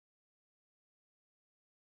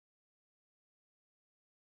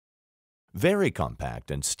Very compact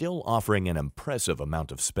and still offering an impressive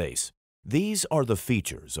amount of space. These are the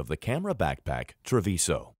features of the camera backpack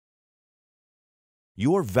Treviso.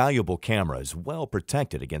 Your valuable camera is well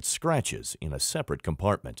protected against scratches in a separate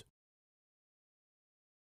compartment.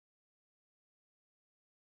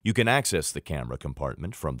 You can access the camera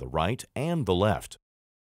compartment from the right and the left.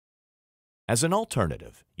 As an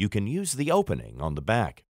alternative, you can use the opening on the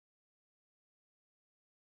back.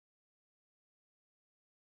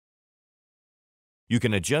 You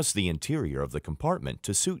can adjust the interior of the compartment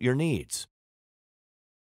to suit your needs.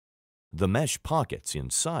 The mesh pockets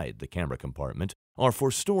inside the camera compartment are for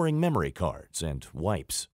storing memory cards and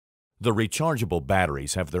wipes. The rechargeable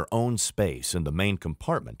batteries have their own space in the main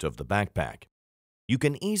compartment of the backpack. You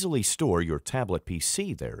can easily store your tablet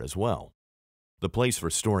PC there as well. The place for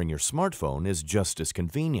storing your smartphone is just as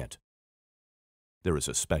convenient. There is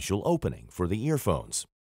a special opening for the earphones.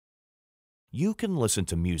 You can listen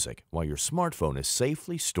to music while your smartphone is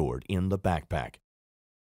safely stored in the backpack.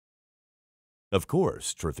 Of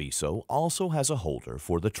course, Treviso also has a holder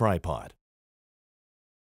for the tripod.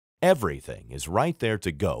 Everything is right there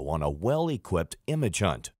to go on a well-equipped image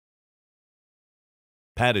hunt.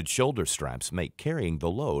 Padded shoulder straps make carrying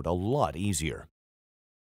the load a lot easier.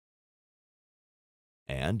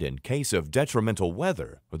 And in case of detrimental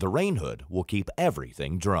weather, the rain hood will keep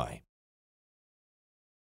everything dry.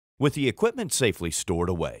 With the equipment safely stored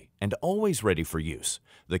away and always ready for use,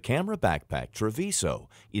 the camera backpack Treviso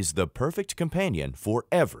is the perfect companion for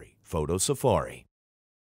every photo safari.